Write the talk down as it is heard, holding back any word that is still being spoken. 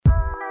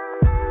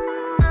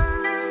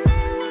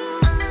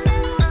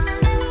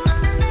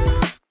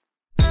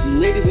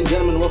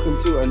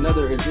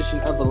another edition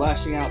of the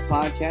Lashing Out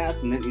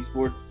podcast on Nittany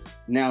Sports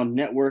Now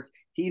Network.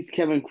 He's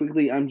Kevin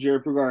Quigley. I'm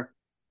Jared Prugar.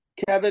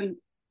 Kevin,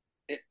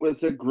 it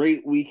was a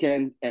great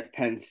weekend at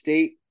Penn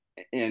State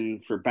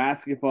and for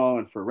basketball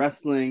and for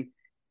wrestling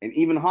and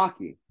even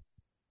hockey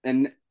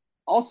and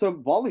also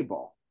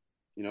volleyball.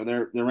 You know,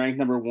 they're ranked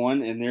number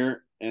one in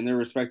their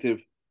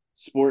respective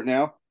sport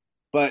now.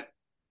 But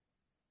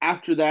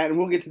after that, and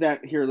we'll get to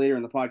that here later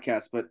in the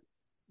podcast, but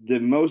the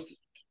most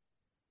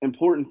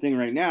important thing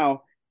right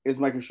now is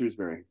Michael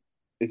Shrewsberry.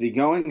 Is he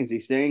going? Is he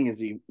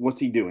staying? What's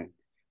he doing?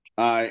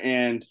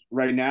 And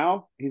right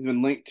now, he's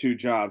been linked to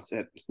jobs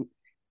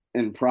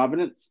in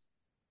Providence.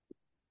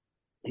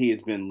 He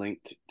has been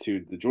linked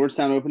to the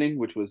Georgetown opening,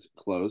 which was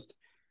closed.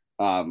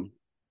 Um,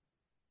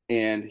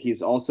 and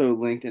he's also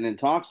linked and in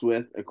talks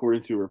with,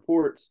 according to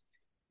reports,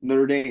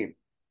 Notre Dame.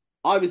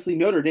 Obviously,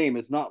 Notre Dame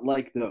is not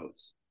like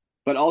those,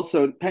 but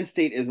also Penn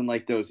State isn't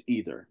like those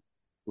either,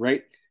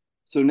 right?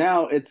 So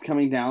now it's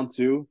coming down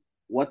to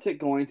what's it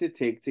going to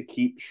take to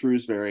keep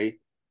Shrewsberry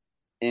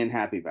in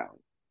Happy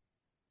Valley?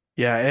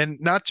 Yeah, and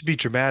not to be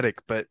dramatic,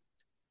 but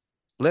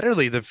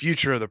literally the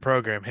future of the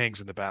program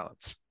hangs in the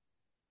balance.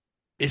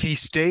 If he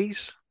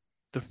stays,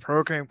 the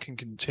program can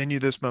continue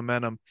this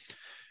momentum.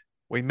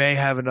 We may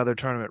have another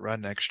tournament run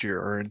next year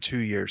or in 2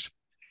 years.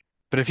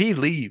 But if he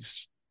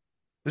leaves,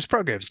 this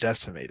program's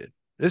decimated.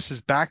 This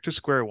is back to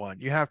square one.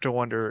 You have to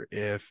wonder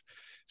if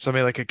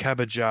somebody like a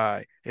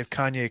Kabajai, if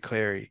Kanye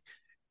Clary,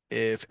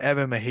 if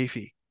Evan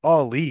Mahaffey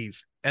all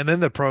leave, and then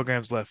the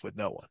program's left with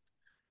no one.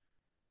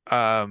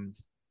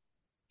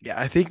 Yeah,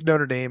 I think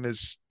Notre Dame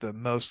is the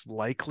most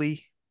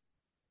likely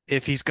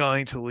if he's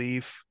going to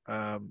leave,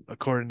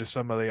 according to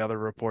some of the other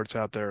reports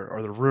out there,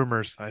 or the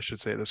rumors, I should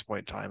say at this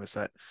point in time, is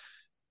that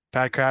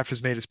Pat Kraft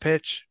has made his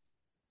pitch.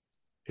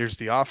 Here's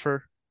the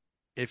offer.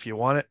 If you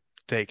want it,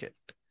 take it.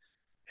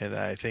 And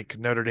I think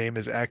Notre Dame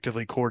is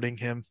actively courting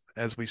him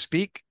as we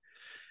speak,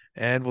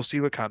 and we'll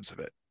see what comes of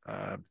it.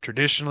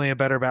 Traditionally, a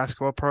better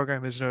basketball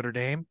program is Notre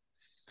Dame,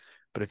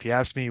 but if you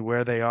ask me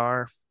where they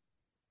are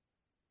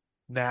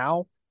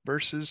now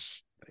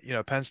versus,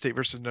 Penn State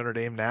versus Notre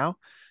Dame now,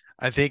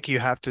 I think you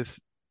have to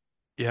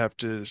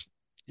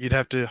you'd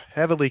have to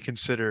heavily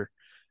consider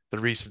the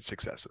recent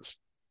successes.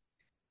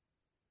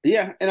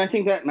 Yeah, and I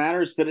think that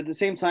matters. But at the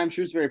same time,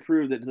 Shrewsbury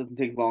proved that it doesn't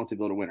take long to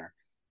build a winner.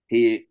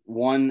 He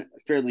won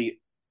fairly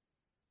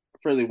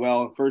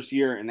well first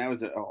year, and that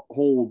was a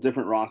whole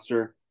different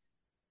roster.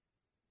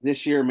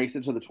 This year makes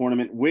it to the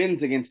tournament,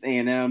 wins against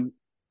A&M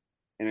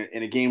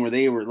in a game where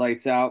they were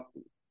lights out.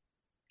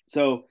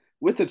 So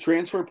with the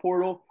transfer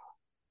portal,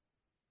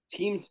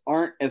 teams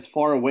aren't as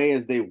far away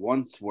as they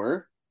once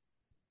were,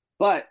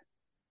 but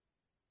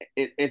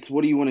it's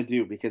what do you want to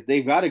do? Because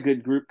they've got a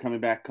good group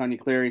coming back. Kanye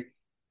Clary,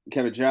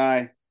 Kevin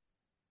Jai,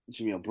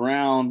 Jameel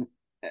Brown,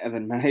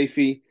 Evan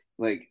Mahaffey.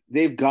 Like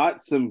they've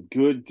got some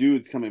good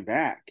dudes coming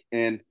back,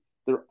 and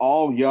they're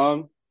all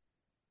young.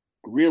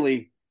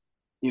 Really,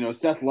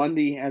 Seth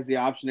Lundy has the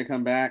option to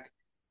come back,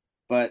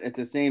 but at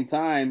the same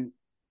time,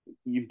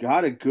 you've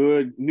got a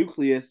good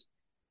nucleus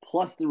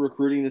plus the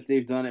recruiting that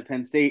they've done at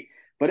Penn State.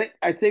 But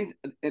I think,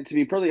 to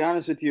be perfectly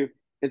honest with you,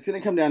 it's going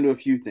to come down to a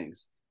few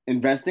things.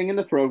 Investing in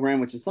the program,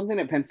 which is something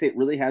that Penn State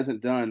really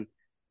hasn't done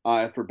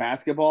for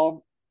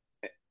basketball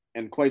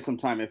in quite some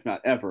time, if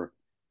not ever.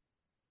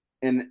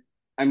 And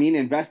I mean,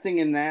 investing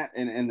in that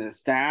and the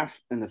staff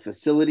and the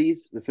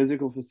facilities, the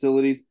physical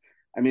facilities.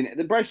 I mean,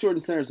 the Bryce Jordan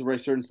Center is the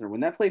Bryce Jordan Center.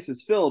 When that place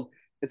is filled,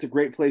 it's a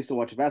great place to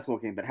watch a basketball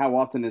game. But how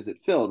often is it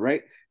filled,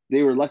 right?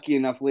 They were lucky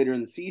enough later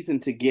in the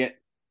season to get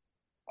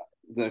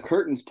the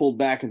curtains pulled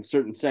back in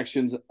certain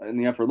sections in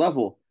the upper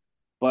level.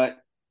 But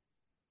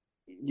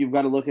you've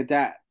got to look at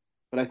that.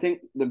 But I think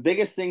the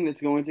biggest thing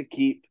that's going to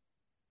keep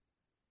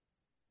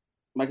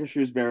Michael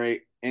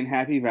Shrewsberry in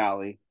Happy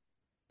Valley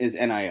is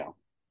NIL.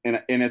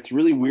 And it's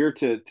really weird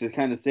to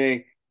kind of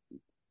say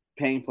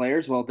paying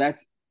players. Well,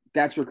 that's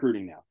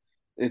recruiting now.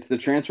 It's the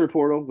transfer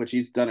portal, which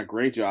he's done a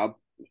great job,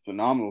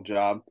 phenomenal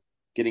job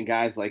getting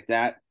guys like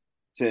that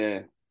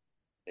to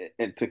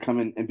come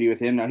in and be with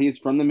him. Now he's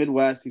from the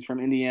Midwest. He's from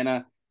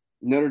Indiana,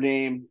 Notre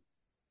Dame.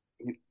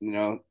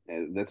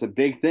 That's a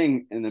big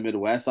thing in the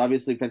Midwest.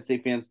 Obviously, Penn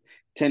State fans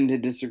tend to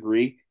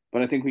disagree,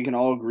 but I think we can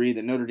all agree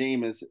that Notre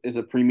Dame is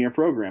a premier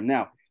program.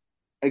 Now,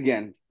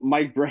 again,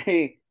 Mike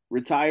Bray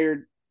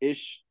retired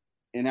ish,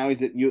 and now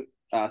he's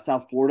at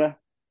South Florida,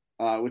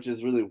 which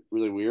is really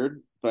really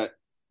weird. But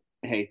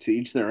hey, to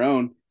each their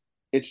own.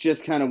 It's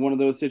just kind of one of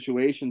those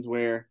situations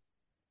where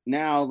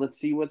now let's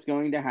see what's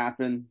going to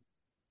happen.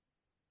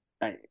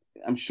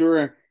 I'm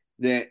sure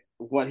that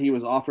what he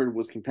was offered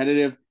was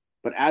competitive,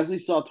 but as we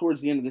saw towards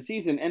the end of the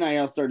season,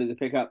 NIL started to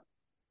pick up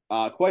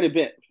quite a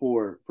bit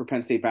for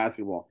Penn State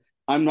basketball.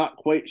 I'm not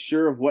quite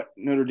sure of what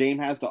Notre Dame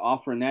has to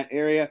offer in that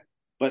area,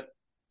 but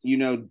you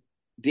know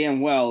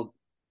damn well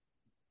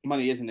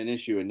money isn't an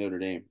issue in Notre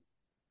Dame.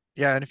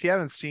 Yeah, and if you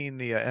haven't seen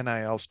the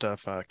NIL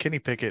stuff, Kenny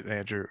Pickett.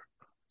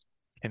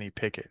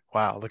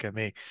 Wow, look at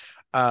me.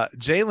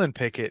 Jalen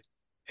Pickett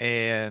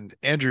and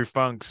Andrew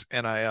Funk's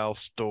NIL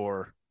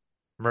store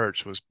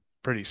merch was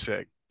pretty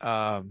sick.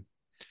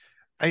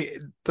 I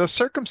the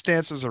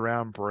circumstances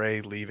around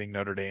Bray leaving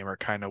Notre Dame are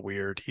kind of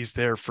weird. He's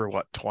there for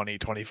what, 20,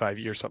 25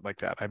 years, something like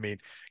that. I mean,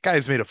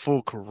 guy's made a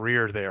full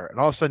career there, and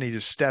all of a sudden he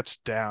just steps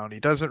down. He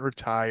doesn't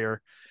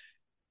retire.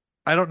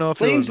 I don't know if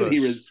it Claims was that he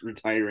was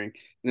retiring,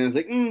 and I was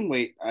like,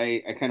 wait,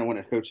 I kind of want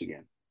to coach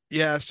again.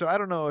 yeah, so I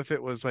don't know if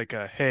it was like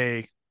a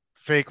hey,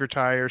 fake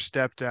retire,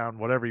 step down,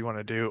 whatever you want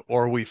to do,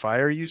 or we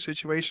fire you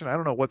situation. I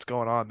don't know what's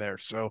going on there.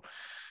 So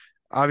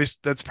obviously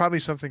that's probably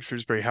something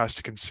Shrewsbury has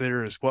to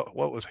consider is what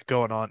was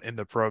going on in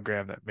the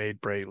program that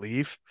made Bray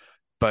leave.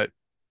 But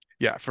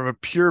yeah, from a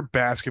pure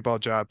basketball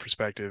job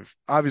perspective,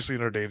 obviously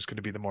Notre Dame's going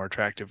to be the more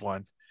attractive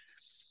one.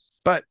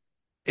 But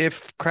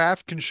if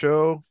Kraft can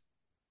show,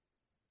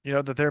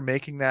 that they're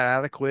making that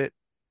adequate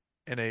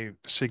in a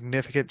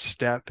significant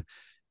step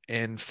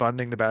in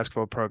funding the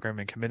basketball program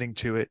and committing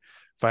to it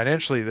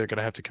financially, they're going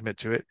to have to commit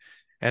to it.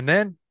 And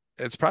then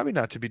it's probably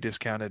not to be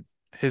discounted.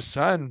 His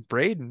son,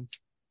 Braden,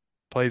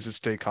 plays at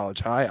State College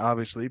High,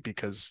 obviously,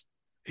 because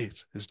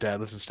his dad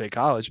lives in State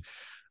College.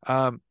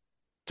 Um,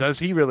 does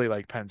he really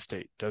like Penn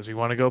State? Does he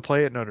want to go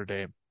play at Notre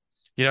Dame?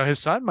 His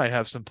son might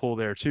have some pull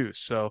there too.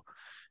 So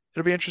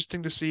it'll be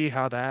interesting to see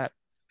how that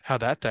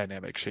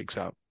dynamic shakes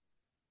out.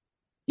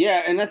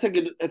 Yeah, and that's a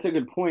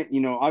good point.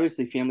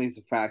 Obviously family is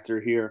a factor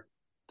here.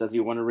 Does he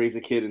want to raise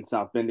a kid in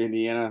South Bend,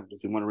 Indiana?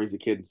 Does he want to raise a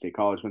kid in State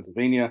College,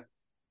 Pennsylvania?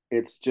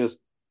 It's just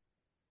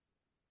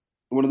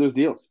one of those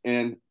deals.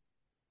 And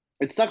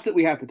it sucks that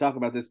we have to talk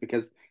about this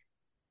because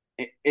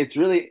it's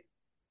really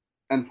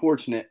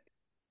unfortunate.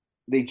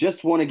 They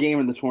just won a game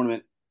in the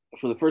tournament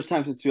for the first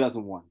time since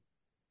 2001.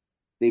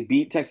 They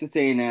beat Texas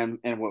A&M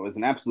and what was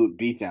an absolute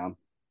beatdown.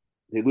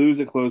 They lose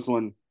a close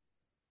one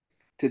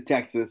to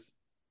Texas,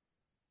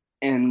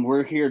 and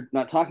we're here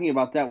not talking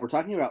about that. We're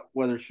talking about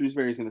whether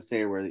Shrewsberry is going to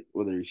stay or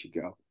whether he should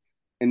go,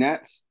 and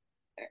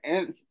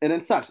and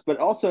it sucks. But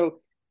also,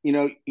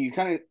 you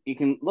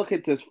can look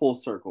at this full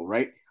circle,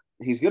 right?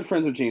 He's good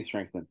friends with James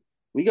Franklin.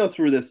 We go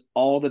through this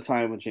all the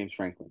time with James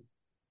Franklin,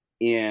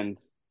 and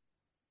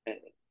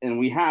and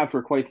we have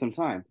for quite some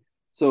time.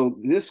 So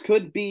this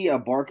could be a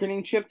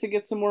bargaining chip to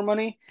get some more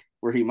money,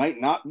 where he might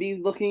not be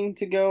looking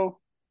to go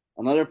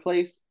another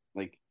place,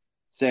 like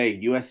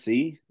say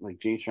USC, like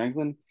James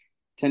Franklin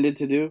tended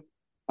to do.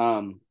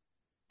 Um,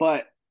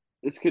 but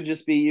this could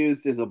just be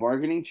used as a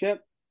bargaining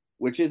chip,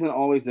 which isn't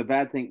always a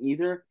bad thing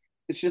either.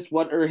 It's just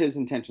what are his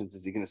intentions?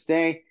 Is he going to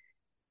stay?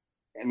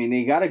 I mean,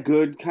 they got a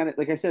good kind of,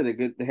 like I said,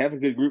 they have a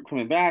good group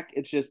coming back.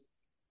 It's just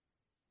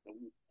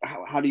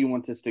how do you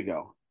want this to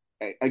go?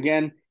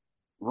 Again,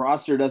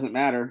 roster doesn't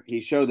matter.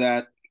 He showed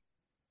that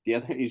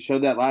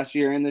last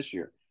year and this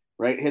year,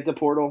 right? Hit the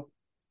portal.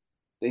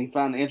 He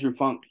found Andrew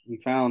Funk. He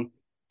found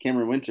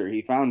Cameron Winter.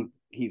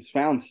 He's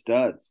found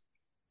studs.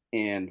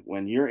 And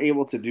when you're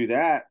able to do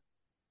that,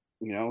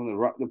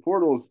 the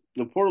portal's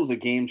a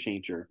game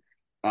changer,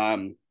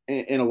 in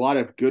a lot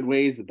of good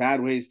ways, the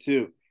bad ways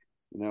too,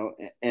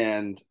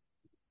 and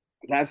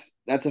that's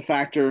a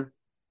factor.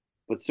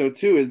 But so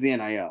too is the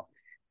NIL,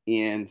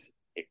 and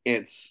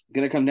it's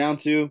going to come down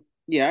to,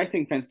 yeah, I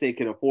think Penn State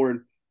can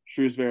afford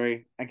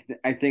Shrewsberry.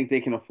 I think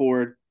they can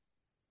afford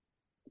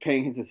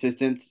paying his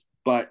assistants,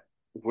 but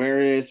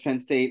where is Penn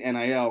State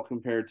NIL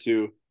compared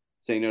to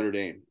say Notre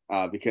Dame?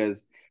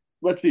 Because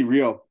let's be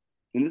real,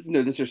 and this is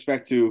no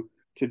disrespect to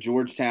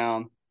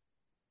Georgetown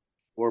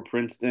or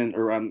Princeton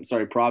or I'm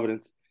sorry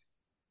Providence,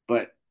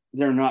 but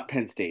they're not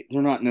Penn State.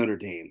 They're not Notre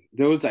Dame.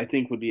 Those I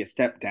think would be a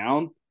step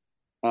down,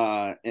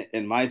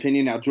 in my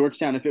opinion. Now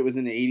Georgetown, if it was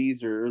in the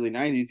 80s or early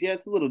 90s, yeah,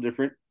 it's a little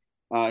different.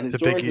 The Big East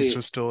Historically,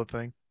 was still a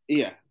thing.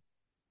 yeah,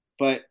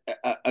 but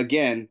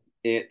again,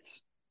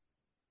 it's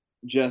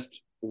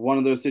just one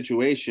of those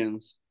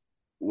situations.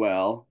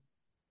 Well,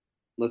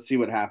 let's see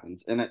what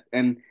happens,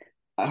 and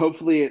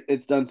hopefully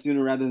it's done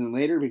sooner rather than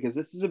later because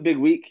this is a big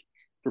week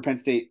for Penn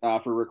State,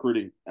 for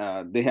recruiting.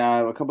 They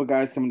have a couple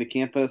guys coming to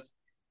campus,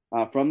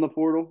 from the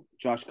portal.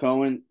 Josh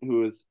Cohen,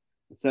 who is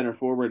the center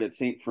forward at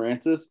St.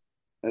 Francis,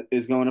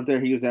 is going up there.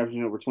 He was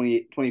averaging over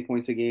 20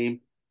 points a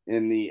game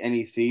in the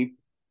NEC,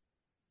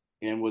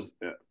 and was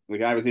the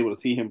guy was able to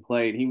see him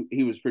play, and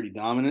he was pretty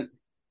dominant.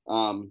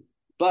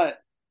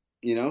 But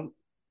you know,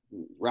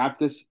 wrap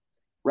this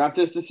wrap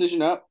this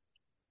decision up.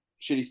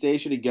 Should he stay?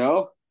 Should he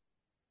go?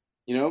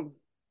 You know,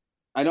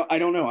 I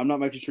don't know. I'm not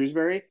Michael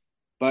Shrewsberry,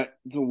 but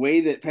the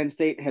way that Penn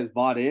State has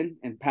bought in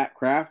and Pat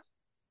Kraft,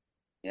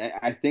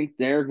 I think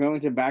they're going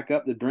to back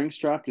up the Brinks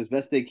truck as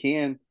best they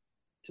can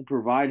to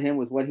provide him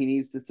with what he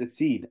needs to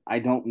succeed. I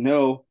don't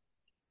know,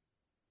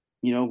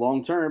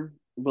 long term,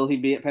 will he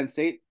be at Penn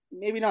State?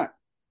 Maybe not.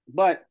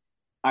 But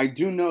I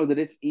do know that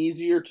it's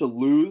easier to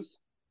lose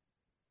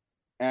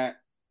at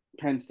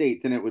Penn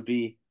State than it would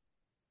be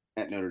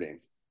at Notre Dame.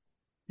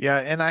 Yeah,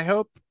 and I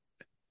hope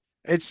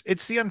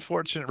it's the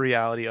unfortunate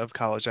reality of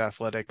college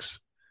athletics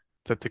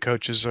that the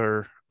coaches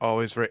are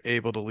always very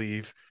able to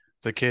leave.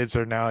 The kids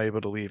are now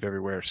able to leave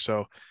everywhere.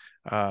 So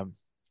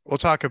we'll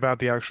talk about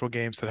the actual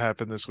games that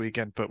happened this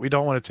weekend, but we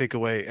don't want to take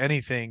away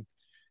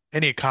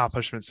any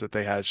accomplishments that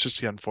they had. It's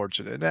just the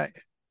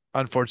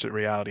unfortunate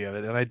reality of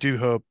it. And I do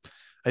hope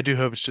I do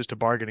hope it's just a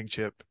bargaining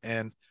chip.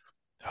 And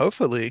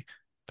hopefully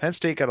Penn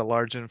State got a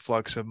large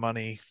influx of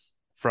money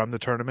from the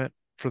tournament,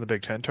 from the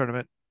Big Ten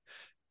tournament,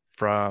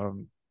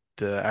 from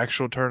the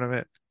actual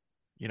tournament,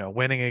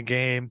 winning a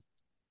game,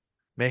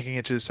 making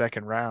it to the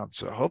second round.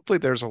 So hopefully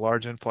there's a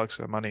large influx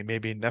of money,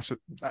 maybe not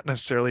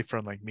necessarily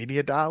from like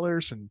media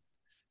dollars and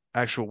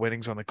actual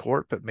winnings on the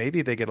court, but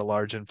maybe they get a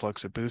large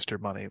influx of booster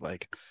money.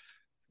 Like,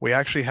 we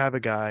actually have a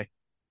guy,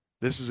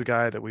 this is a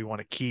guy that we want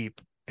to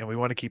keep, and we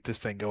want to keep this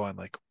thing going.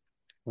 Like,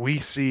 we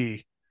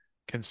see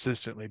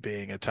consistently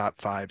being a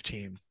top 5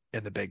 team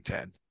in the Big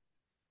Ten,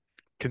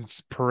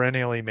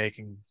 perennially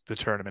making the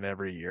tournament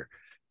every year.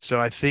 So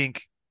I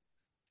think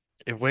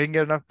if we can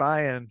get enough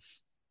buy-in,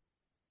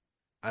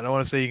 I don't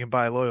want to say you can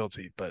buy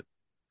loyalty, but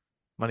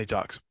money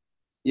talks.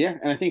 Yeah,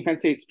 and I think Penn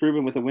State's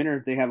proven with a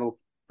winner they have a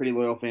pretty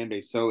loyal fan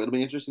base. So it'll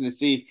be interesting to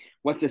see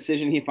what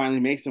decision he finally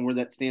makes and where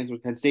that stands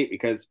with Penn State,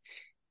 because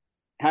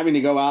having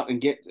to go out and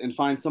get and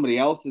find somebody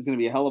else is going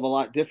to be a hell of a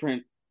lot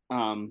different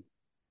um,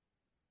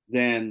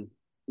 than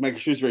Michael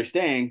Shrewsberry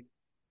staying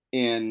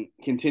and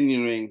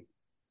continuing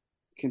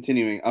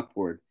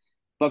upward.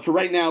 But for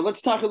right now,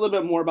 let's talk a little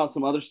bit more about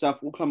some other stuff.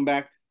 We'll come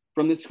back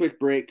from this quick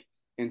break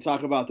and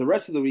talk about the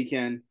rest of the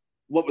weekend,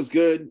 what was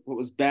good, what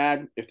was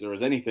bad, if there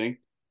was anything,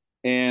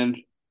 and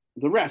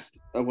the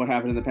rest of what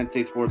happened in the Penn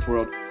State sports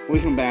world when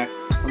we come back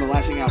on the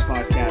Lashing Out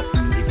podcast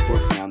and the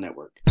Sports Now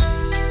Network.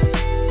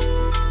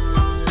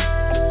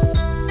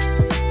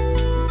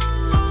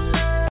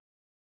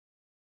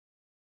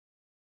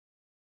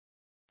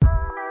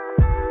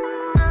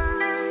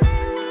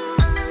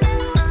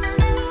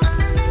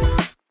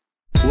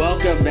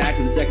 Welcome back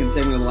to the second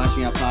segment of the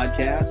Lashing Out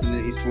podcast and the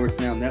Esports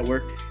Now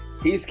Network.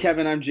 He's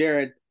Kevin. I'm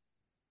Jared.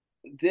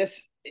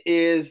 This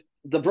is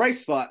the bright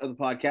spot of the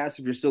podcast,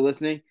 if you're still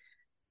listening.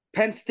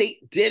 Penn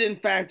State did, in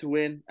fact,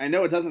 win. I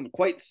know it doesn't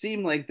quite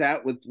seem like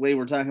that with the way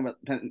we're talking about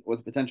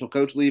with potential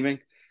coach leaving,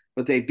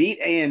 but they beat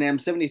A&M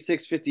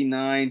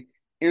 76-59.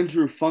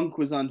 Andrew Funk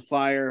was on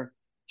fire.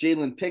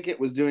 Jalen Pickett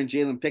was doing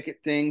Jalen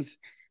Pickett things.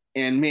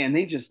 And, man,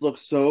 they just look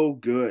so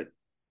good.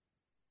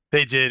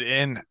 They did.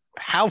 And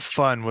how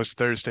fun was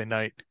Thursday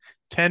night?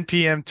 10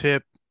 p.m.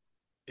 tip.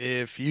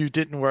 If you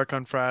didn't work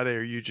on Friday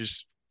or you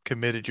just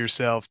committed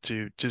yourself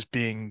to just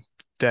being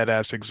dead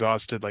ass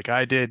exhausted like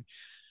I did,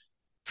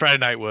 Thursday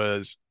night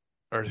was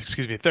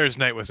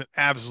an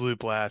absolute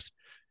blast.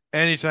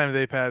 Anytime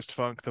they passed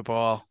Funk the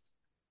ball,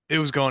 it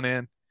was going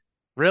in.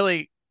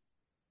 Really,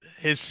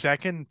 his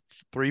second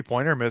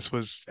 3-pointer miss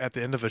was at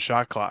the end of a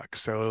shot clock.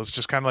 So it was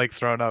just kind of like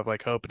thrown up,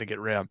 like hoping to get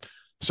rim.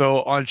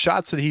 So on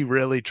shots that he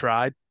really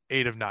tried,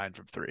 8 of 9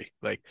 from 3.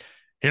 Like,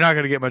 you're not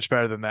going to get much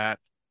better than that.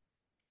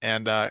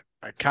 And I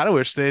kind of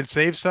wish they'd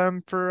save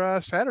some for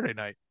Saturday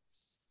night.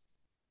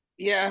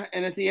 Yeah,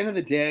 and at the end of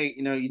the day,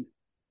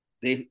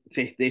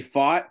 they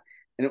fought,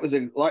 and it was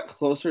a lot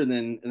closer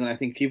than I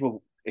think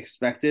people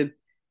expected.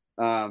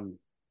 But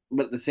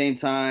at the same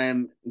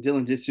time,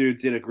 Dylan Disu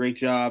did a great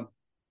job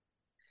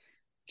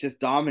just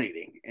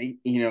dominating. And,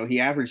 he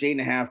averaged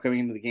 8.5 coming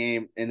into the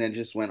game, and then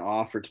just went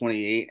off for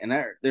 28. And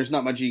there's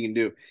not much you can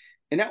do.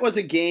 And that was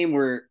a game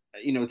where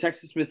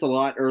Texas missed a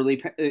lot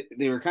early.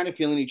 They were kind of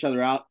feeling each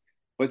other out,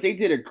 but they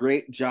did a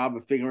great job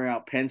of figuring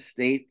out Penn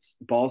State's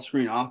ball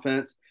screen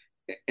offense,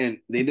 and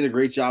they did a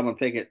great job on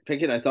Pickett.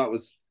 Pickett, I thought,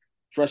 was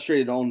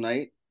frustrated all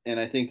night, and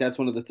I think that's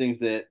one of the things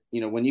that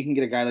when you can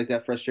get a guy like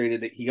that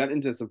frustrated, that he got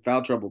into some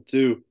foul trouble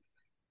too.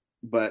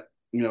 But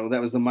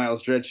that was the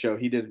Miles Dredge show.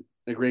 He did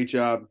a great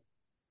job,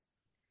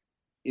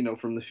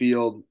 from the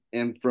field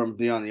and from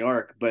beyond the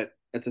arc. But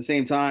at the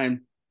same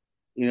time,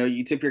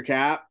 you tip your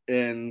cap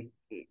and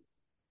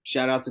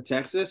shout out to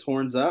Texas,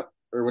 horns up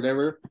or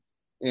whatever,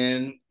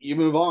 and you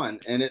move on.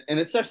 And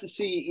it sucks to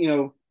see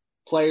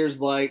players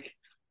like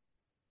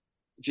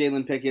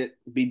Jalen Pickett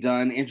be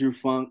done, Andrew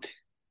Funk,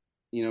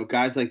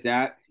 guys like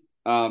that,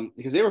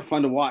 because they were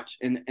fun to watch.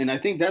 And I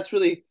think that's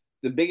really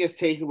the biggest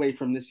takeaway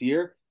from this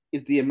year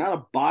is the amount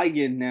of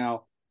buy-in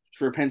now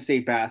for Penn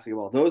State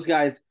basketball. Those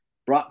guys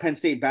brought Penn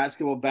State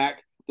basketball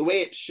back the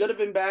way it should have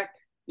been back,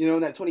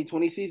 in that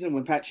 2020 season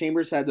when Pat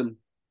Chambers had them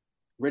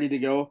ready to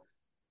go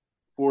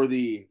for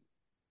the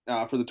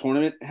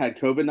tournament had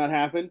COVID not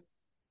happened.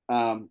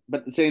 But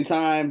at the same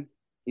time,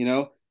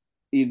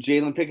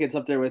 Jalen Pickett's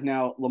up there with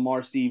now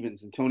Lamar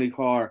Stevens and Tony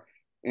Carr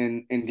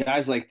and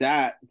guys like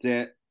that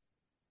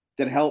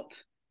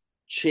helped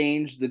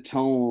change the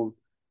tone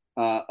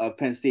of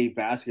Penn State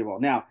basketball.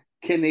 Now,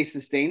 can they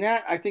sustain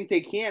that? I think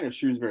they can if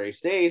Shrewsberry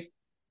stays.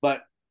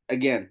 But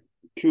again,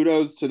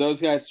 kudos to those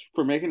guys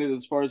for making it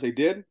as far as they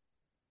did.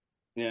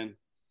 And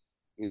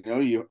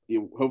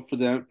you hope for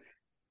them,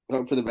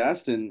 hope for the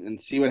best,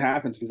 and see what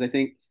happens, because I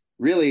think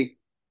really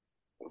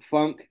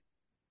Funk,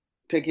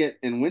 Pickett,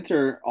 and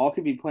Winter all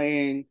could be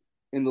playing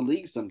in the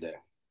league someday.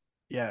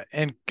 Yeah,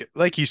 and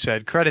like you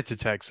said, credit to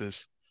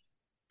Texas.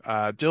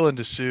 Dylan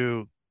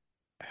Disu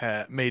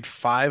made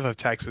 5 of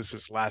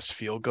Texas's last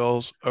field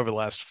goals over the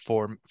last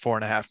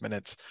 4.5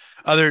 minutes.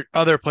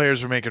 Other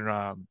players were making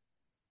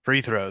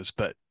free throws,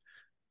 but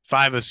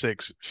 5 of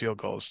 6 field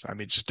goals. I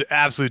mean, just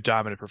absolute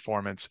dominant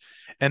performance.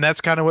 And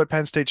that's kind of what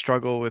Penn State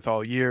struggled with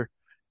all year.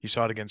 You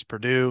saw it against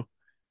Purdue,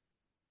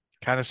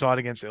 kind of saw it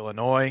against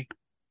Illinois.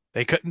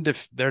 They couldn't,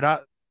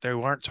 they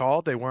weren't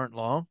tall, they weren't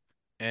long.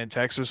 And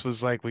Texas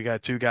was like, we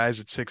got two guys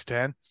at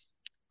 6'10.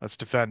 Let's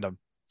defend them.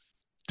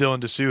 Dylan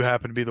DeSue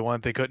happened to be the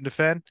one they couldn't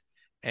defend.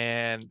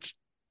 And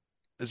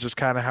it's just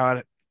kind of how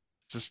it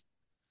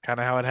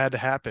had to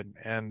happen.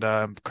 And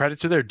credit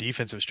to their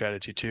defensive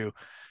strategy too.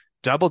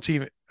 Double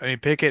team. I mean,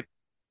 Pickett.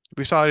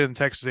 We saw it in the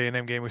Texas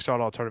A&M game. We saw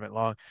it all tournament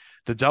long.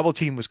 The double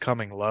team was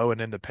coming low and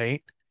in the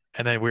paint,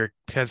 and then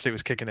Penn State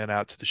was kicking it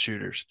out to the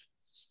shooters.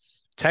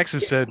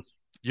 Texas Yeah. said,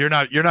 "You're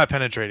not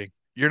penetrating.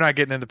 You're not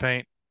getting in the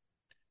paint.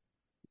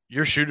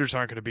 Your shooters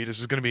aren't going to beat us.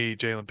 It's going to be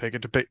Jalen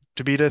Pickett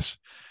to beat us."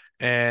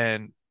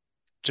 And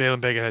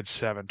Jalen Pickett had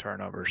 7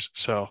 turnovers.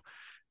 So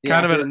Yeah,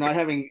 kind of after an not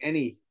having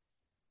any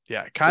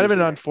kind of an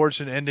go-to guy.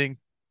 unfortunate ending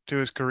to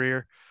his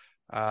career.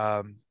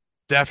 Um,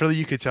 Definitely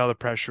you could tell the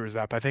pressure was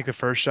up. I think the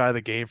first shot of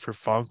the game for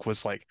Funk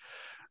was like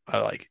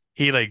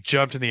he like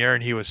jumped in the air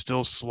and he was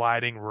still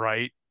sliding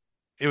right.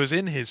 It was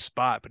in his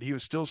spot, but he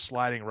was still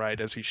sliding right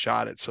as he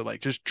shot it. So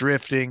like just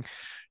drifting.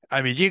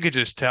 I mean, you could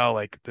just tell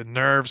like the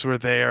nerves were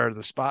there.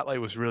 The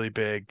spotlight was really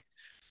big.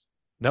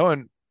 No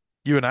one,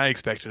 you and I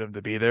expected him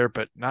to be there,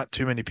 but not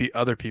too many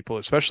other people,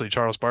 especially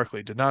Charles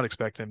Barkley, did not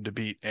expect them to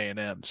beat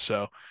A&M.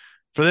 So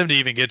for them to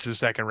even get to the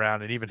second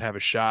round and even have a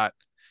shot,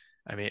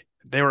 I mean,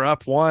 they were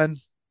up 1.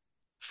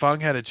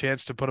 Fung had a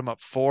chance to put them up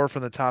 4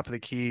 from the top of the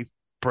key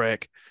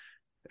brick,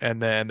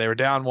 and then they were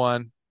down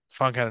 1.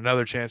 Fung had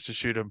another chance to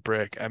shoot him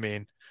brick. I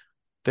mean,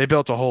 they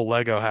built a whole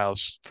Lego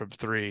house from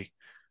 3.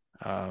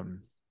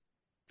 Um,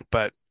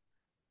 but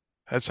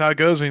that's how it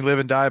goes when you live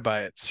and die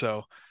by it.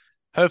 So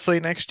hopefully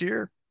next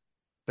year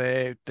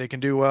they can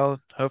do well.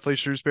 Hopefully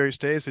Shrewsberry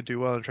stays. They do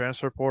well in the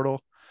transfer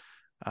portal.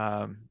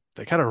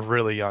 They got a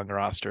really young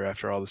roster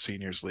after all the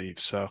seniors leave.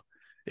 So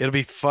it'll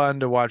be fun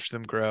to watch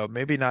them grow.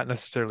 Maybe not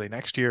necessarily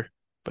next year,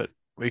 but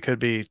we could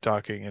be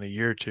talking in a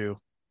year or two.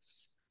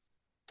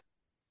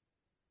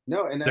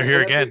 No, They're here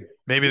and that's again.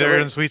 Maybe yeah, they're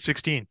in like the Sweet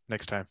 16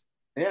 next time.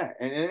 yeah,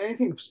 and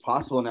anything's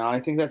possible now.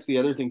 I think that's the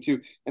other thing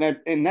too,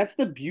 and that's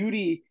the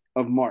beauty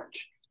of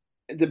March.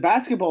 The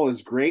basketball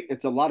is great.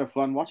 It's a lot of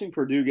fun. Watching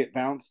Purdue get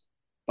bounced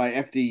by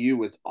FDU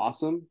was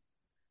awesome.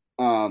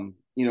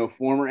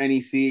 Former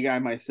NEC guy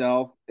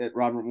myself at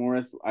Robert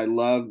Morris. I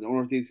love the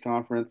Northeast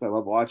Conference. I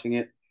love watching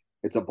it.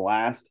 It's a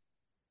blast.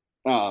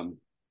 Um,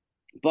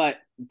 but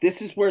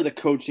this is where the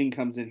coaching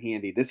comes in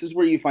handy. This is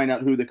where you find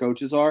out who the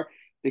coaches are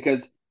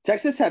because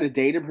Texas had a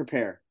day to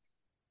prepare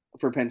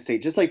for Penn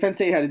State, just like Penn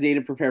State had a day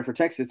to prepare for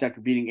Texas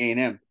after beating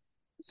A&M.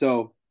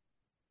 So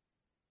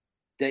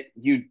that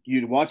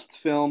you'd watch the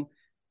film,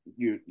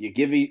 you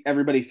give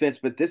everybody fits,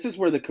 but this is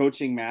where the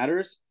coaching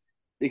matters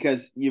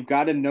because you've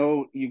got to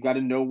know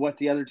what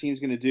the other team's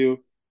going to do.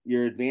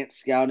 Your advanced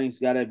scouting's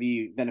got to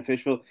be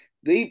beneficial.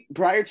 They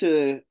prior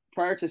to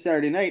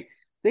Saturday night,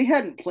 they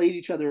hadn't played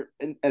each other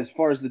as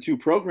far as the two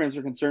programs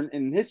are concerned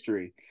in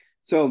history.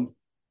 So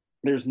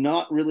there's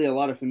not really a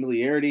lot of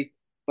familiarity.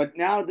 But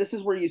now this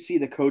is where you see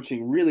the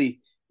coaching really,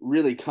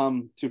 really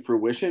come to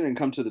fruition and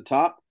come to the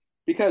top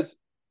because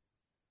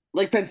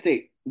like Penn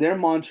State, their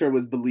mantra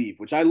was believe,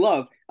 which I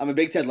love. I'm a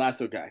big Ted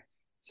Lasso guy.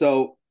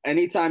 So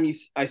anytime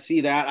I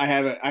see that, I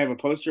have a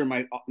poster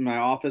in my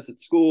office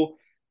at school,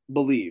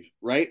 believe,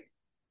 right?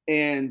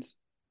 And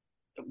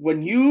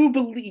when you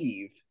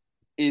believe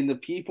in the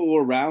people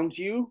around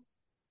you,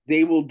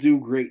 they will do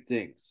great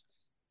things.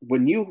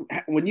 When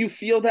you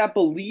feel that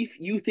belief,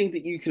 you think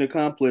that you can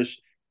accomplish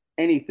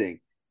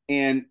anything.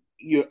 And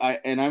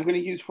I'm going to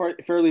use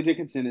Fairleigh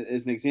Dickinson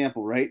as an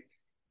example, right?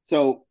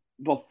 So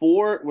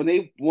before when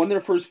they won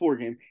their first 4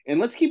 game, and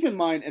let's keep in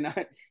mind, and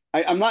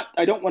I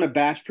don't want to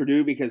bash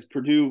Purdue because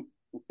Purdue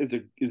is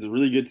a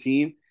really good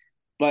team,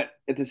 but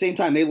at the same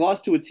time they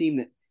lost to a team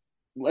that,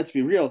 let's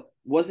be real,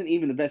 wasn't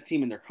even the best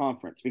team in their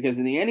conference because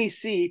in the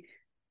NEC,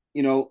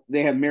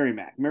 they have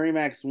Merrimack.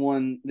 Merrimack's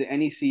won the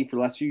NEC for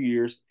the last few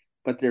years,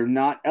 but they're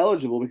not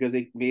eligible because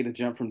they made a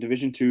jump from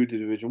Division 2 to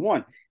Division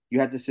 1. You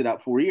have to sit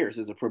out 4 years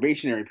as a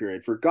probationary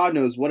period for God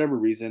knows whatever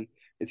reason.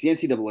 It's the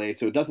NCAA,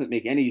 so it doesn't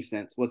make any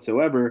sense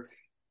whatsoever.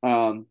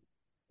 Um,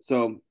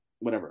 so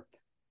whatever.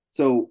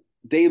 So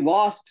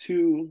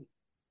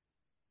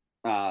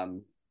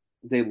um,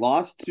 they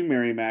lost to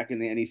Merrimack in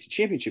the NEC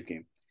championship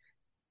game,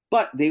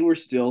 but they were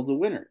still the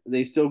winner.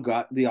 They still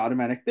got the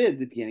automatic bid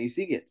that the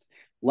NEC gets.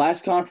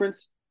 Last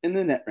conference in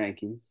the net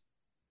rankings,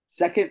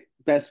 second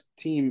best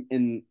team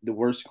in the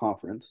worst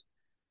conference,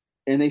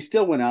 and they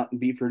still went out and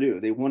beat Purdue.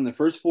 They won the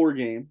first 4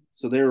 games,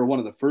 so they were one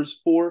of the first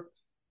 4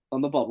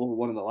 on the bubble,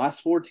 one of the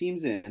last 4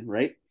 teams in,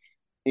 right?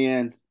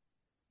 And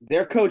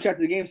their coach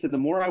after the game said, "The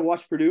more I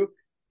watch Purdue,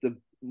 the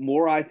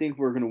more I think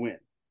we're going to win."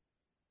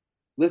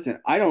 Listen,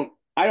 I don't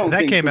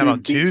That think came out Purdue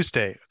on beats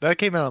Tuesday. That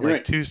came out on like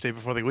right, Tuesday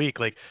before the week.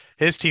 Like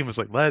his team was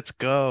like, "Let's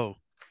go."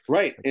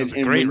 right, Like, it was and a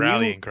and great when you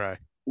rallying cry.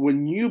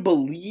 when you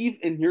believe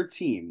in your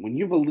team, when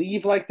you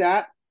believe like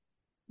that,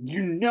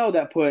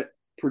 that put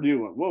Purdue.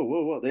 Whoa,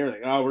 whoa, whoa! They were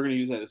like, "Oh, we're going to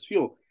use that as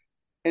fuel."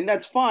 and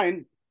that's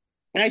fine.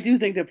 And I do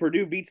think that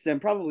Purdue beats them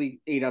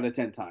probably 8 out of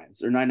 10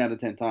 times or 9 out of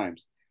 10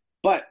 times.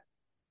 But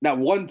that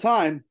one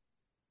time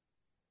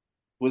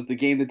was the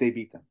game that they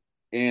beat them.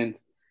 And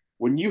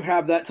when you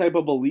have that type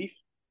of belief,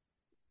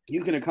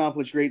 you can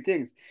accomplish great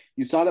things.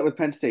 You saw that with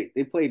Penn State.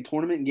 They played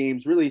tournament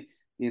games really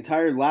the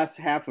entire last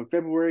half of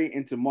February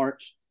into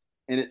March,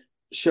 and it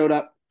showed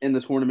up in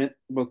the tournament,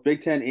 both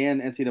Big Ten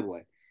and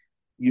NCAA.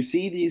 You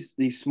see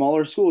these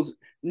smaller schools.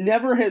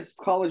 Never has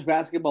college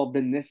basketball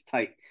been this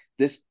tight.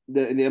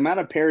 The amount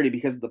of parity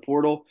because of the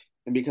portal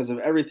and because of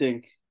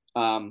everything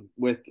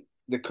with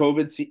the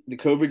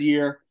COVID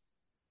year,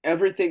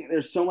 everything.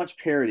 There's so much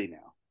parity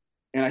now,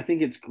 and I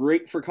think it's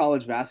great for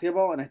college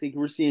basketball. And I think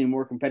we're seeing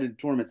more competitive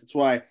tournaments. That's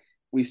why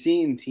we've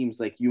seen teams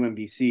like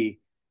UMBC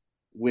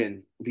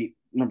beat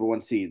number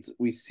one seeds.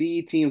 We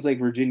see teams like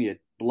Virginia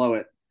blow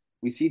it.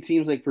 We see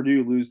teams like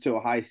Purdue lose to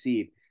a high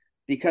seed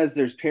because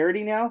there's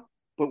parity now.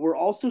 But we're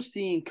also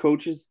seeing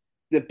coaches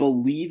that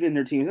believe in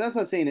their teams. And that's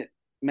not saying that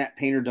Matt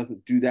Painter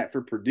doesn't do that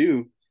for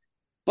Purdue,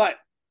 but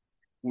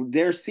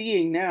they're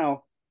seeing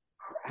now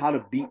how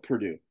to beat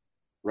Purdue,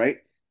 right?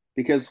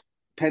 Because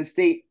Penn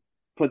State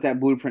put that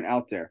blueprint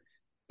out there.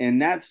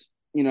 And that's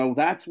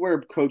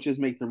where coaches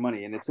make their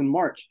money. And it's in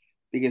March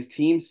because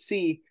teams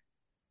see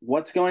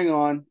what's going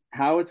on,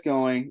 how it's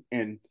going,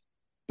 and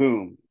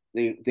boom,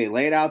 they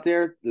lay it out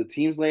there. The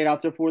teams lay it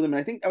out there for them. And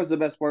I think that was the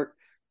best part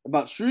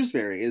about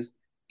Shrewsberry is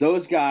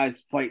those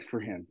guys fight for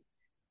him.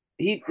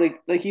 He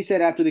like he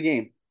said after the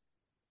game,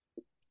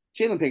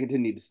 Jalen Pickett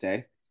didn't need to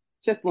stay.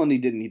 Seth Lundy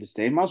didn't need to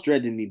stay. Miles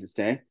Dredd didn't need to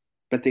stay,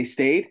 but they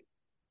stayed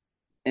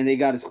and they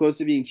got as close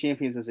to being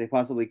champions as they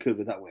possibly could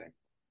without winning.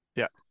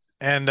 Yeah.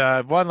 And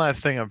one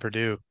last thing on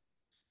Purdue.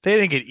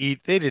 They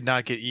did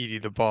not get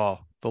Edey the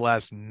ball the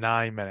last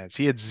 9 minutes.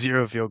 He had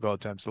 0 field goal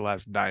attempts the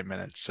last 9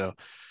 minutes. So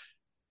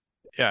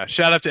yeah,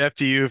 shout out to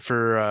FDU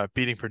for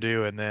beating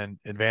Purdue and then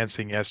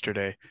advancing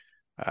yesterday.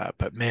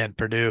 But man,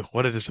 Purdue,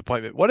 what a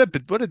disappointment. What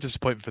a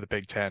disappointment for the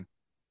Big Ten.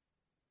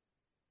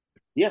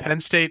 Yeah,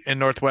 Penn State and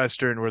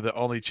Northwestern were the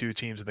only two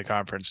teams in the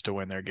conference to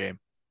win their game.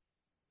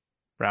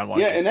 Round one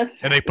yeah, game. and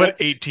that's And they put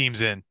that's 8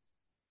 teams in.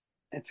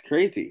 that's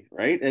crazy,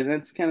 right? And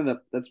that's kind of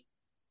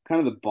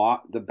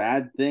the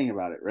bad thing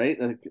about it, right?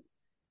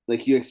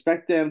 Like you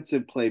expect them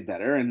to play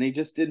better, and they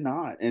just did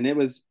not. And it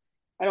was,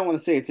 I don't want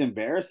to say it's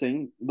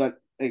embarrassing, but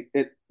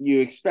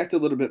you expect a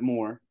little bit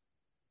more.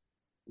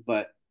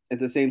 But at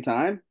the same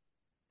time,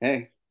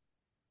 hey,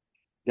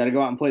 got to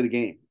go out and play the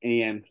game.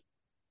 And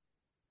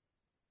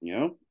you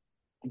know,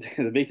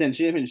 the Big Ten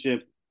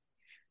championship,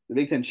 the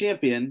Big Ten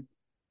champion,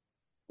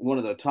 one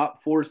of the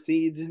top four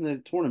seeds in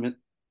the tournament,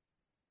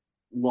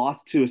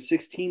 lost to a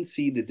 16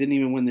 seed that didn't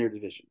even win their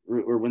division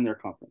or win their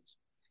conference.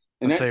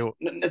 And I'll tell that's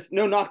you, that's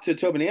no knock to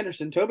Tobin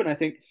Anderson. Tobin, I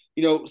think,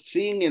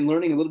 seeing and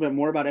learning a little bit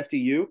more about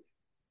FDU,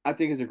 I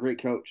think is a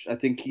great coach. I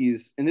think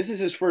and this is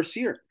his first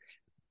year.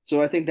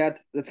 So I think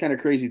that's kind of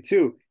crazy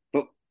too.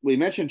 But we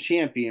mentioned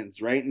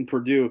champions, right? In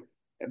Purdue.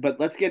 But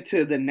let's get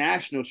to the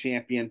national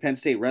champion, Penn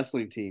State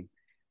wrestling team.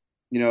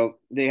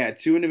 They had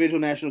two individual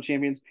national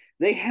champions.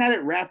 They had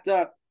it wrapped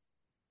up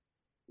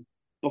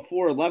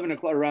before 11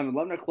 o'clock, around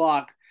 11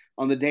 o'clock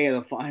on the day of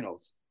the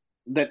finals.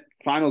 That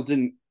finals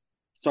didn't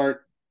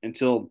start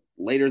until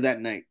later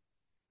that night.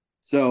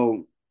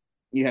 So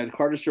you had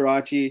Carter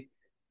Strachey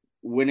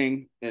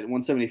winning at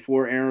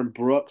 174, Aaron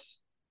Brooks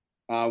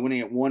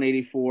winning at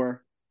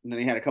 184, and then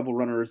he had a couple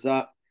runners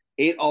up.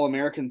 8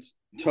 All-Americans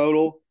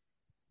total.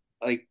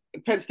 Like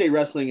Penn State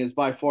wrestling is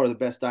by far the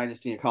best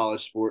dynasty in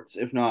college sports,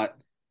 if not,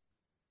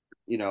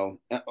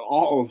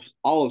 all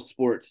of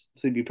sports.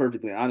 To be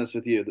perfectly honest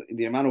with you,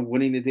 the amount of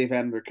winning that they've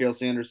had under Cael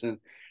Sanderson.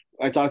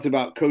 I talked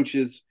about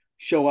coaches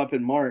show up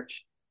in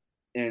March,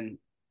 and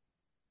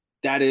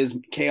that is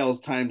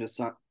Cael's time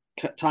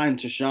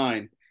to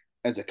shine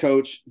as a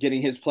coach,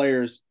 getting his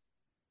players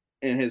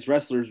and his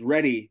wrestlers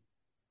ready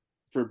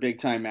for big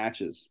time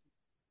matches.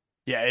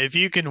 yeah, if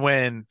you can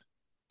win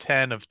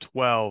 10 of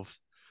 12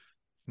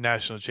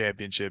 national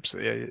championships,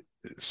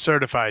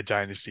 certified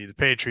dynasty. The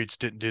Patriots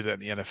didn't do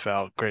that in the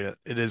NFL. Great,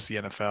 it is the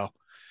NFL.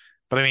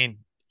 But I mean,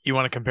 you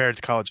want to compare it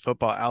to college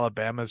football?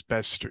 Alabama's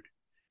best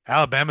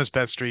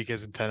streak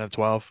isn't 10 of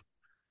 12.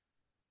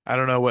 I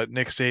don't know what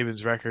Nick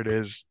Saban's record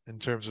is in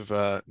terms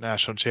of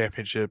national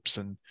championships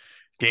and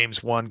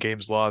games won,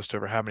 games lost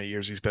over how many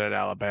years he's been at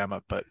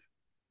Alabama, but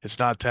it's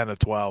not 10 of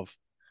 12.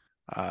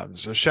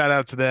 So shout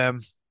out to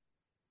them.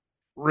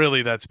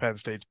 Really, that's Penn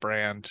State's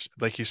brand.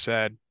 Like you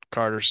said,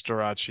 Carter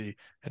Strachey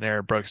and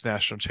Aaron Brooks,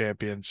 national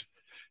champions.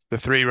 The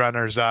 3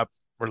 runners up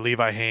were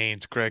Levi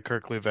Haynes, Greg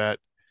Kirklevet,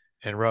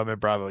 and Roman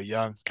Bravo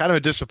Young. Kind of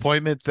a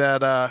disappointment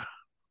that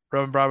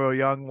Roman Bravo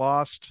Young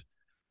lost.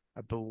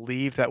 I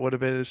believe that would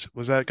have been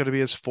was that going to be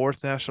his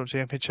 4th national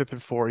championship in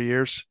 4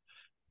 years?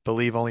 I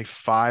believe only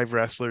 5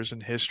 wrestlers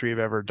in history have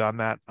ever done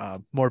that.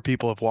 More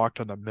people have walked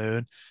on the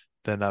moon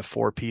than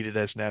 4-peated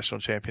as national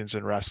champions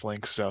in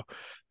wrestling. So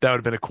that would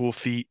have been a cool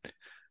feat.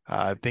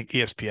 I think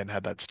ESPN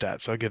had that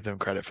stat, so I'll give them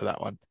credit for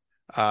that one.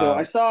 So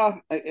I saw,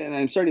 and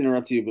I'm sorry to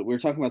interrupt you, but we were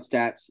talking about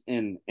stats,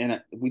 and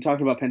we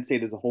talked about Penn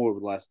State as a whole over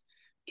the last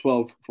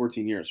 12,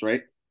 14 years,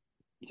 right?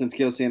 Since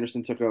Gale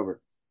Sanderson took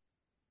over.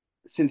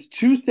 Since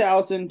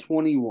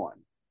 2021,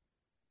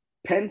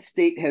 Penn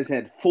State has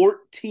had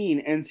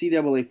 14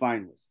 NCAA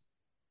finalists.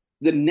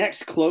 The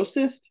next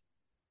closest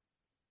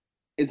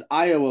is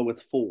Iowa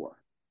with 4.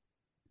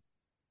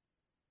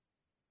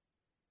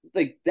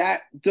 Like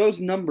that,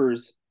 those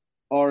numbers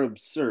are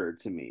absurd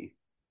to me.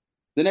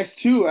 The next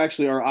two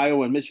actually are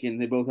Iowa and Michigan.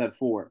 They both had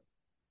 4.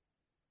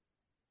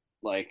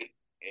 Like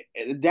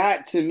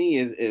that to me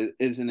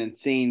is an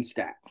insane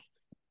stat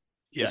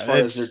as Yeah, far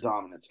as their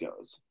dominance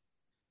goes.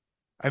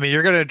 I mean,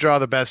 you're going to draw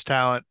the best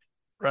talent.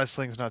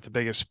 Wrestling's not the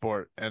biggest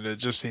sport, and it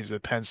just seems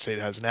that Penn State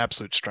has an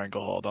absolute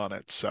stranglehold on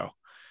it. So,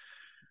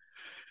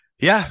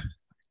 yeah,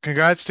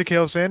 congrats to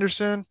Cale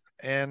Sanderson,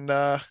 and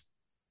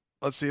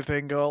let's see if they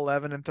can go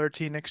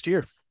 11-13 next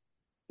year.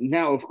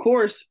 Now, of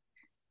course,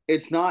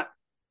 it's not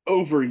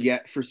over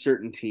yet for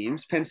certain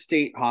teams. Penn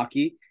State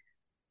hockey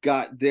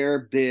got their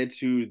bid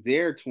to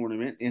their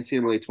tournament,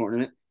 NCAA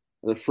tournament,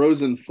 the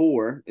Frozen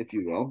Four, if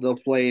you will. They'll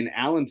play in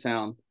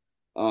Allentown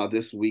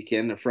this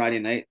weekend, a Friday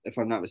night, if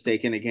I'm not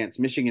mistaken, against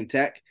Michigan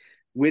Tech.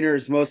 Winner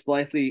is most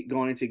likely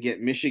going to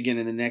get Michigan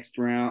in the next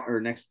round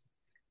or next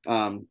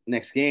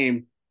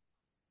game.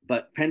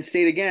 But Penn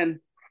State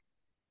again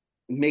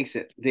makes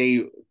it.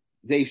 They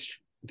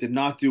did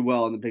not do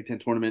well in the Big Ten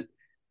tournament.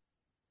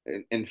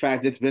 In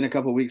fact, it's been a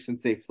couple weeks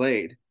since they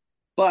played,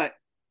 but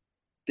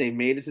they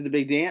made it to the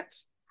big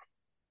dance,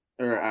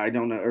 or I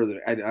don't know, or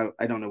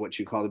I don't know what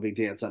you call the big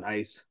dance on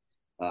ice,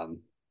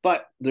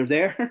 but they're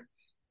there,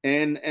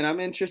 and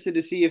I'm interested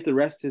to see if the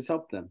rest has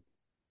helped them.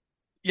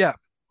 Yeah,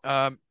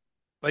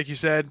 like you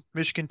said,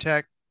 Michigan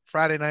Tech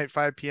Friday night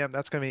 5 p.m.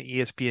 That's going to be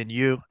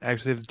ESPNU.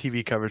 Actually, have the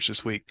TV coverage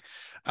this week.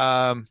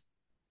 Like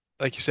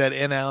you said,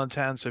 in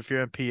Allentown. So if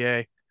you're in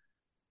PA,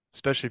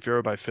 especially if you're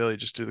over by Philly,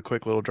 just do the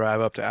quick little drive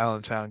up to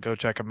Allentown, go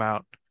check them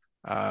out.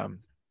 And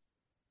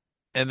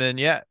then,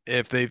 yeah,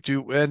 if they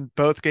do win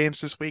both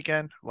games this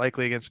weekend,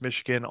 likely against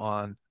Michigan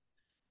on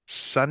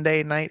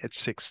Sunday night at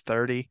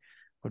 6:30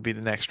 would be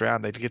the next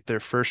round. They'd get their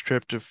first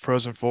trip to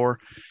Frozen Four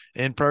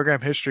in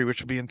program history,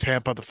 which will be in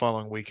Tampa the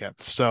following weekend.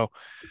 So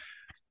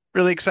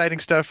really exciting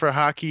stuff for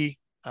hockey.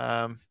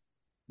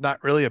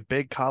 Not really a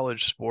big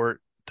college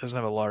sport, doesn't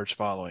have a large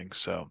following.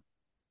 So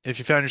if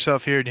you found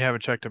yourself here and you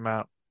haven't checked them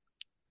out,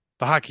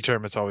 the hockey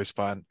tournament's always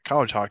fun.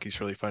 College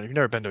hockey's really fun. If you've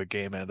never been to a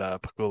game at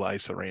Pagula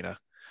Ice Arena,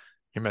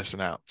 you're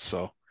missing out.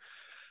 So,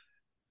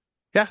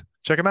 yeah,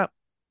 check them out.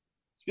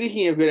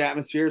 Speaking of good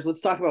atmospheres,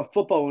 let's talk about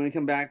football when we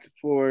come back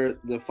for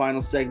the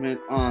final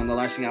segment on the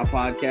Lashing Out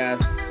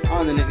podcast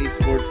on the Nittany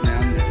Sports Now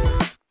Network.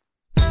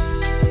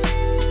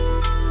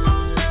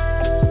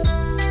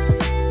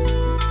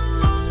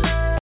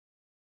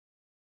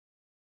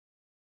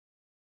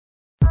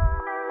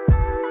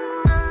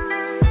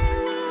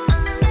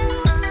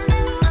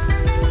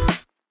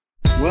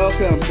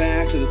 Welcome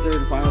back to the third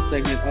and final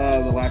segment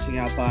of the Lashing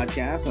Out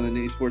podcast on the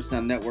Nittany Sports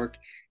Now Network.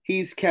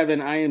 He's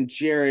Kevin. I am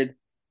Jared.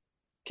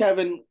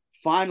 Kevin,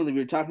 finally, we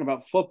were talking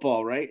about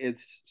football, right?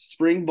 It's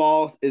spring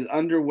ball is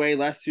underway.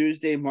 Last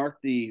Tuesday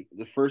marked the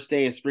first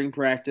day of spring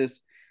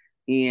practice,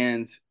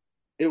 and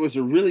it was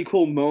a really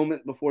cool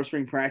moment before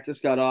spring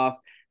practice got off.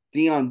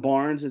 Deion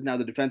Barnes is now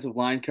the defensive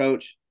line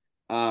coach.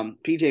 PJ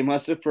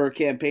Mustipher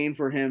campaigned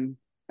for him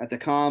at the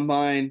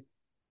combine.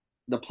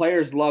 The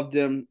players loved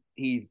him.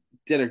 He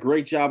did a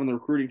great job on the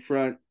recruiting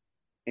front,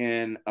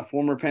 and a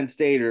former Penn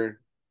Stater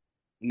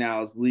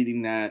now is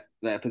leading that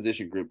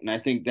position group. And I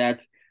think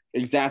that's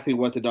exactly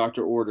what the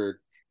doctor ordered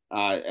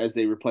as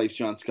they replace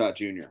John Scott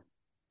Jr.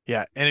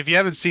 Yeah, and if you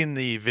haven't seen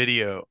the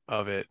video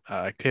of it,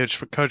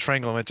 Coach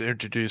Franklin went to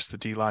introduce the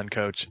D-line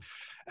coach,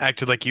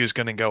 acted like he was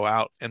going to go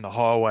out in the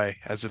hallway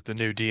as if the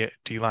new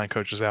D-line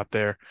coach was out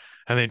there,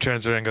 and then he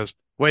turns around and goes,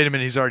 "Wait a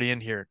minute, he's already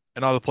in here."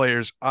 And all the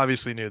players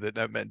obviously knew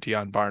that meant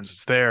Deion Barnes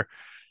was there,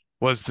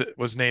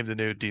 was named the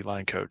new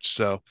D-line coach.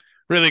 So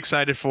really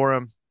excited for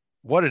him.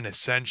 What an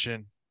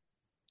ascension.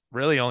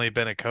 Really only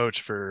been a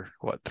coach for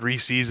 3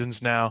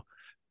 seasons now,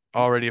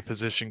 already a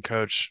position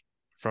coach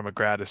from a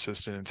grad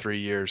assistant in 3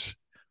 years.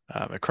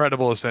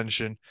 Incredible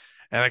ascension.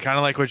 And I kind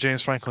of like what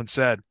James Franklin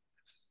said.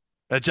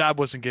 That job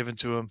wasn't given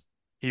to him.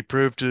 He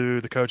proved to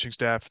the coaching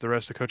staff, the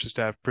rest of the coaching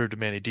staff, proved to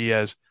Manny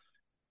Diaz,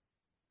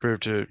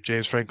 proved to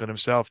James Franklin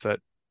himself that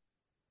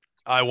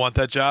I want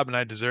that job and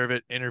I deserve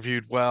it.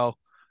 Interviewed well.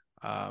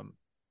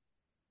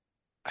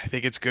 I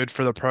think it's good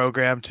for the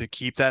program to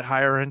keep that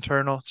hire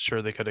internal.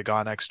 Sure, they could have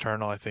gone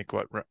external. I think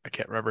I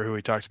can't remember who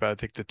we talked about. I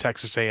think the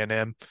Texas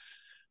A&M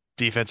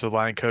defensive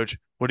line coach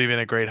would have been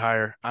a great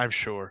hire, I'm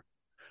sure.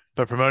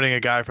 But promoting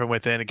a guy from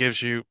within, it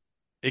gives your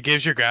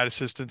grad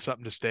assistant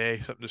something to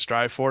something to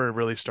strive for, and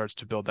really starts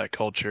to build that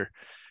culture.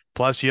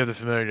 Plus, you have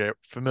the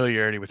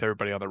familiarity with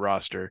everybody on the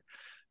roster.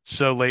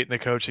 So late in the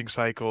coaching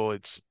cycle,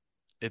 it's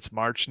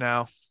March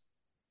now.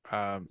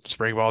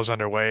 Spring ball is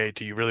underway.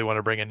 Do you really want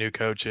to bring a new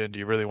coach in? Do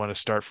you really want to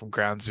start from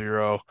ground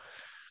zero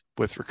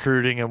with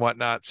recruiting and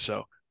whatnot?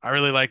 So I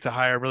really like the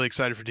hire. I'm really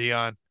excited for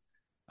Deion.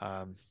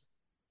 I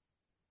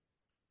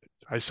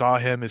saw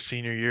him his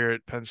senior year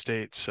at Penn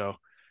State, so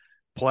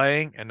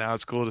playing, and now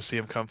it's cool to see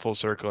him come full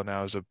circle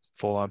now as a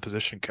full-on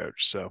position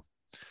coach. So,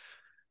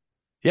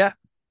 yeah,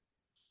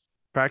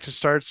 practice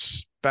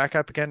starts back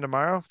up again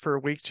tomorrow for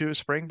week 2 of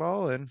spring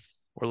ball, and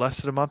we're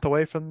less than a month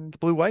away from the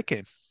blue-white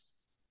game.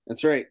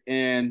 That's right.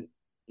 And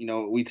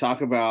we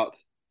talk about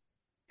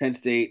Penn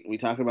State, we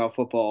talk about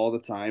football all the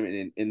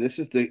time, and this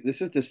is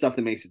the stuff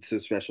that makes it so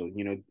special.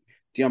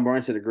 Deion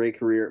Barnes had a great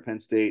career at Penn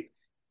State.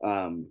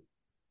 Um,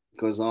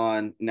 Goes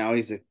on now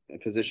he's a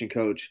position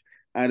coach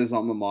at his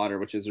alma mater,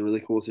 which is a really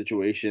cool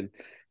situation.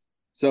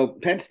 So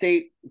Penn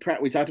State,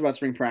 we talked about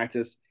spring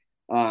practice,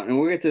 and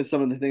we'll get to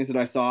some of the things that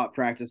I saw at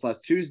practice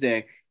last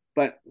Tuesday.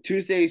 But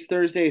Tuesdays,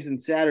 Thursdays,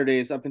 and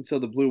Saturdays up until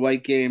the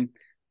blue-white game,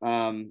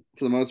 for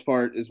the most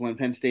part, is when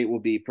Penn State will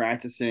be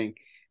practicing.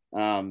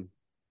 Um,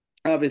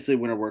 Obviously,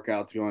 winter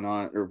workouts going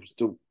on, or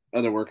still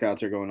other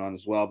workouts are going on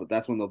as well. But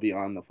that's when they'll be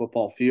on the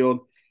football field.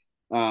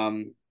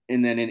 And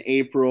then in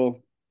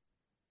April,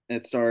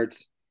 it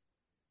starts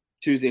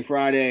Tuesday,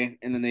 Friday,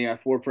 and then they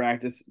have 3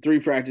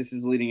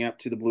 practices leading up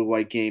to the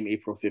blue-white game,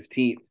 April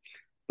 15th.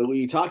 But when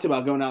you talked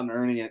about going out and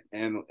earning it,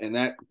 and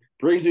that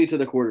brings me to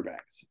the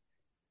quarterbacks.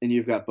 And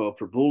you've got Bo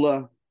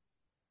Prabula,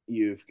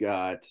 you've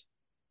got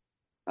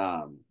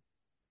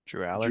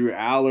Drew Aller, Drew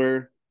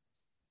Aller,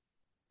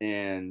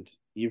 and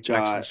you've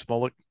Jackson got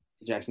Smolik.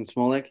 Jackson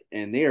Smolik,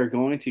 and they are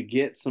going to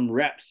get some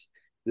reps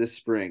this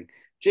spring.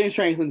 James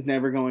Franklin's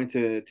never going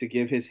to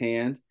give his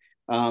hand.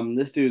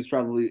 This dude's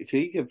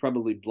he could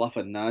probably bluff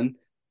a nun,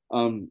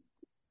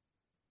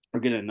 or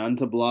get a nun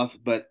to bluff,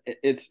 but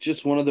it's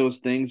just one of those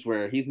things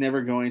where he's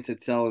never going to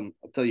tell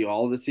you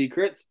all the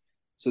secrets.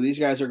 So these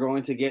guys are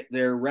going to get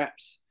their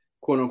reps,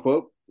 quote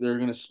unquote. They're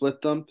going to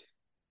split them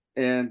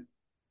and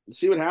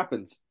see what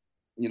happens.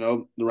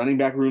 The running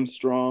back room's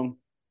strong,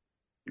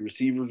 the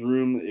receivers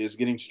room is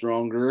getting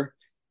stronger.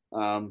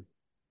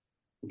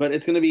 But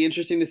it's going to be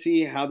interesting to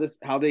see how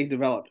they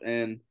develop.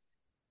 And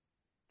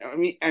I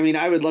mean,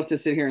 I would love to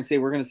sit here and say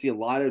we're going to see a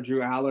lot of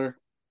Drew Aller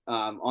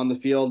on the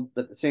field,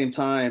 but at the same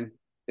time,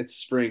 it's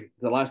spring.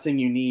 The last thing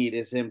you need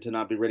is him to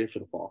not be ready for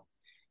the fall.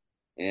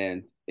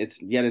 And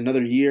it's yet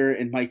another year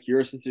in Mike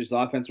Yurcich's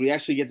offense. We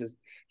actually get to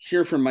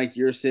hear from Mike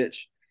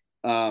Yurcich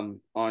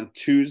on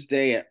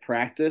Tuesday at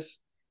practice.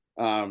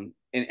 And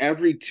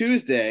every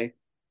Tuesday,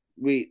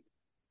 we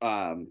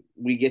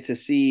get to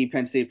see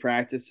Penn State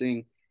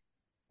practicing.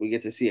 We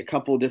get to see a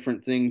couple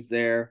different things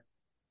there.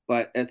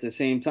 But at the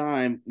same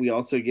time, we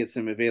also get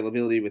some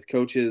availability with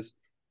coaches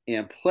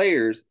and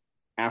players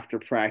after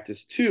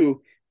practice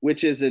too,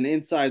 which is an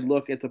inside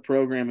look at the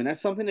program. And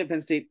that's something that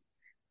Penn State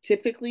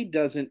typically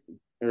doesn't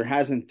or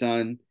hasn't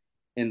done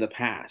in the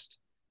past.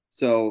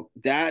 So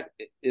that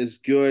is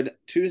good.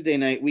 Tuesday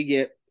night, we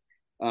get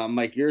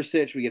Mike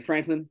Yurcich, we get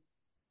Franklin,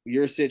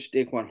 Yurcich,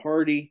 Daquan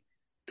Hardy,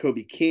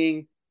 Kobe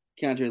King,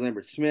 Keandre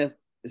Lambert Smith,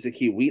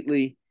 Zacchaeus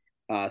Wheatley,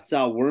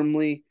 Sal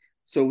Wormley.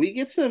 So we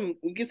get some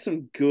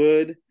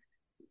good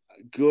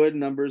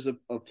numbers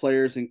of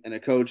players and a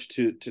coach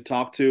to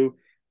talk to,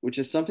 which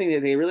is something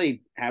that they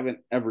really haven't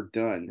ever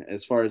done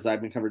as far as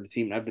I've been covering the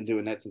team. And I've been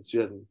doing that since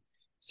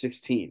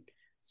 2016.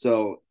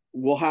 So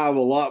we'll have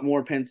a lot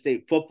more Penn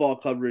State football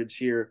coverage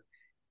here,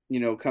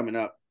 coming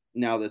up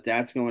now that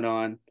that's going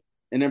on.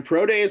 And then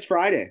Pro Day is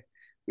Friday.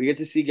 We get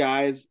to see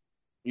guys,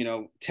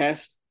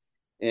 test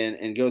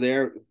and go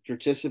there.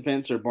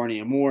 Participants are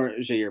Barney Amore,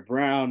 Jair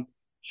Brown,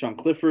 Sean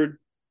Clifford,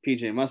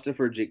 PJ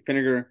Mustipher, Jake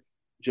Pinniger,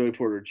 Joey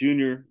Porter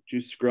Jr.,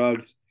 Juice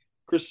Scruggs,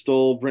 Chris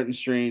Stoll, Brenton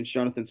Strange,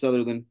 Jonathan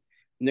Sutherland,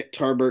 Nick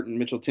Tarbert, and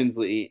Mitchell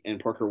Tinsley, and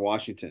Parker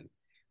Washington.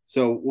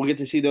 So we'll get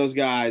to see those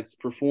guys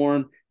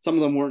perform. Some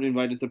of them weren't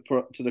invited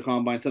to the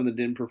combine. Some of them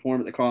didn't perform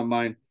at the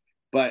combine.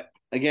 But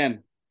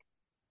again,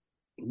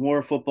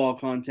 more football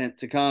content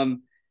to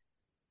come,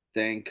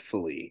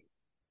 thankfully.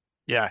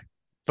 Yeah,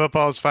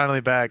 football is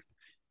finally back.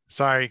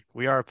 Sorry,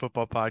 we are a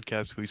football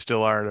podcast. We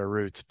still are at our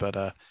roots,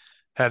 but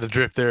had to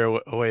drift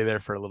away there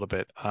for a little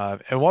bit.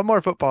 And one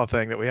more football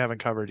thing that we haven't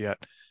covered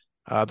yet,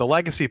 the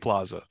Legacy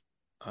Plaza.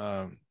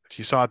 If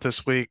you saw it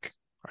this week,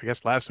 I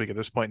guess last week at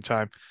this point in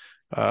time,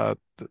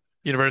 the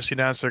university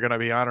announced they're going to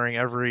be honoring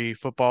every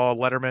football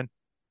letterman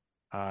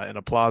in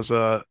a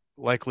plaza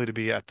likely to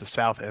be at the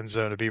south end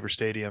zone of Beaver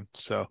Stadium.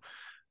 So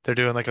they're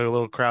doing like a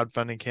little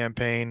crowdfunding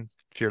campaign.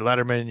 If you're a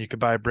letterman, you can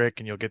buy a brick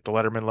and you'll get the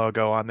Letterman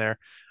logo on there.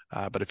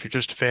 But if you're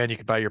just a fan, you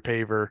can buy your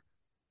paver.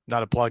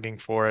 Not a plugging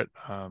for it.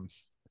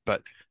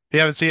 But if you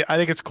haven't seen it, I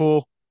think it's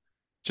cool.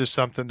 Just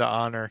something to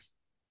honor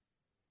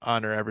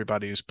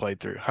everybody who's played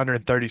through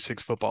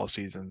 136 football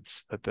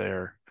seasons that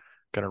they're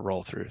going to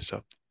roll through.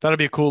 So that'll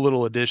be a cool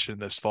little addition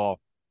this fall.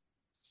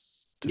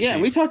 Yeah,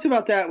 and we talked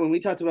about that when we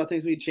talked about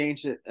things we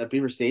changed at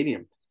Beaver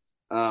Stadium,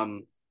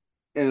 and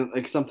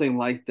like something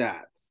like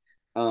that.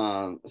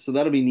 So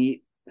that'll be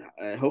neat.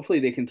 Hopefully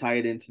they can tie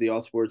it into the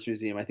All Sports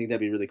Museum. I think that'd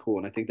be really cool,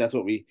 and I think that's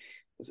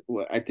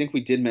what I think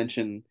we did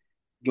mention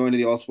going to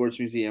the All Sports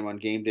Museum on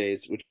game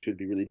days, which would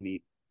be really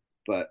neat.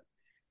 But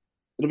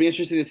it'll be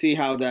interesting to see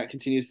how that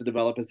continues to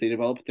develop as they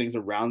develop things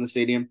around the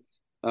stadium,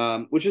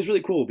 which is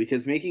really cool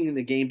because making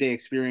the game day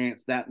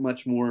experience that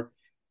much more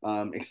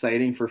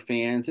exciting for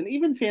fans and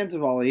even fans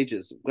of all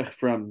ages,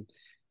 from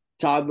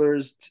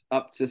toddlers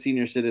up to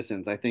senior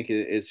citizens. I think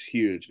it is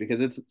huge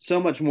because it's so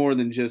much more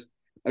than just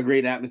a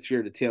great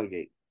atmosphere to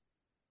tailgate.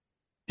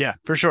 Yeah,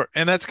 for sure.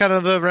 And that's kind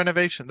of the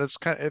renovation.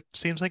 It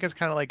seems like it's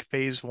kind of like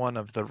phase one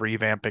of the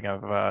revamping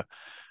of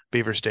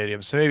Beaver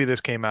Stadium. So maybe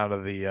this came out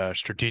of the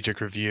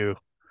strategic review,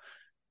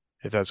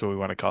 if that's what we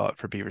want to call it,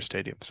 for Beaver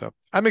Stadium. So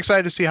I'm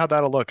excited to see how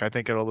that'll look. I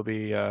think it'll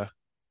be a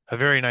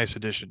very nice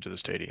addition to the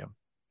stadium.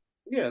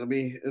 Yeah, it'll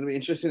be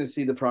interesting to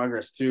see the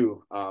progress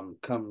too,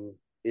 come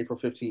April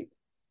 15th.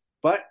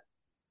 But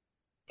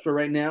for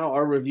right now,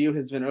 our review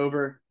has been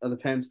over of the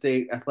Penn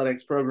State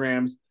athletics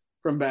programs,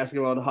 from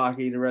basketball to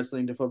hockey to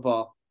wrestling to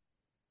football.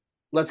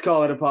 Let's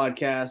call it a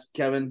podcast,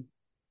 Kevin.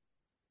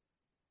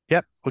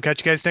 Yep. We'll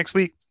catch you guys next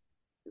week.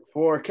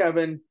 For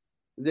Kevin,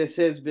 this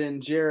has been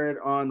Jared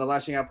on the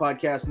Lashing Out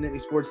Podcast and Nittany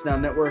Sports Now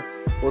Network.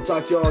 We'll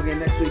talk to you all again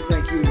next week.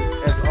 Thank you,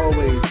 as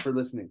always, for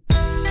listening.